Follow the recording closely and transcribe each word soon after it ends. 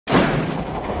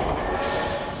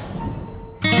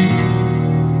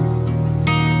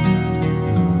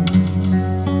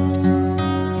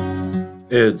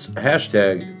It's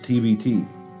hashtag TBT.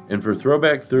 And for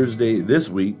Throwback Thursday this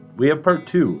week, we have part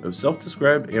 2 of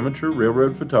self-described amateur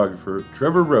railroad photographer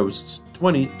Trevor Rost's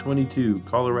 2022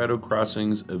 Colorado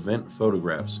Crossings event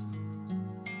photographs.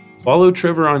 Follow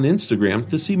Trevor on Instagram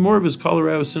to see more of his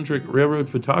Colorado-centric railroad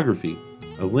photography.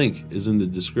 A link is in the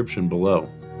description below.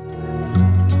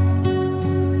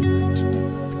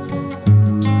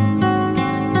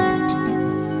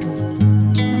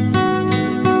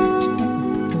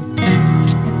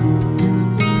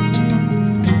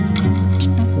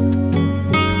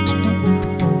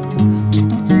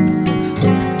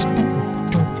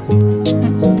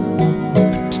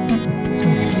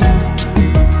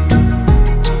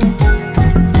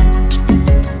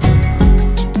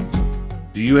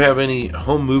 Do you have any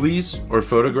home movies or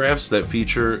photographs that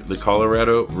feature the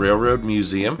Colorado Railroad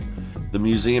Museum, the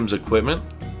museum's equipment,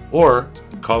 or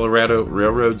Colorado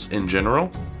railroads in general?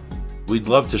 We'd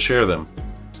love to share them.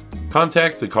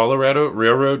 Contact the Colorado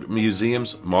Railroad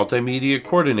Museum's multimedia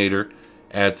coordinator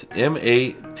at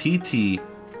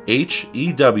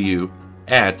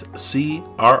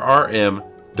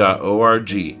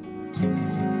matthew@crrm.org.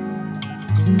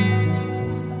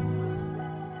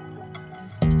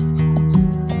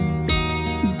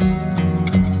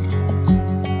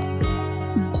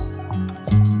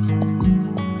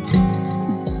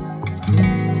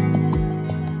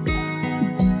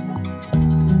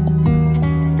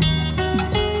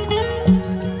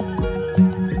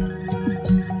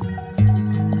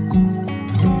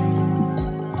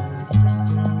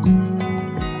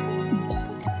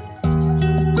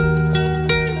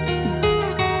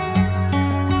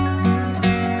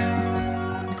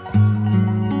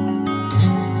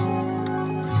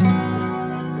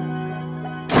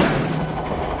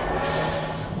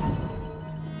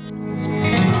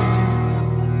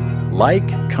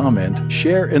 Like, comment,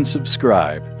 share, and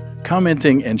subscribe.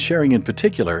 Commenting and sharing in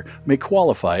particular may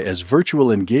qualify as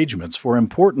virtual engagements for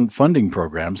important funding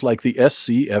programs like the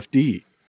SCFD.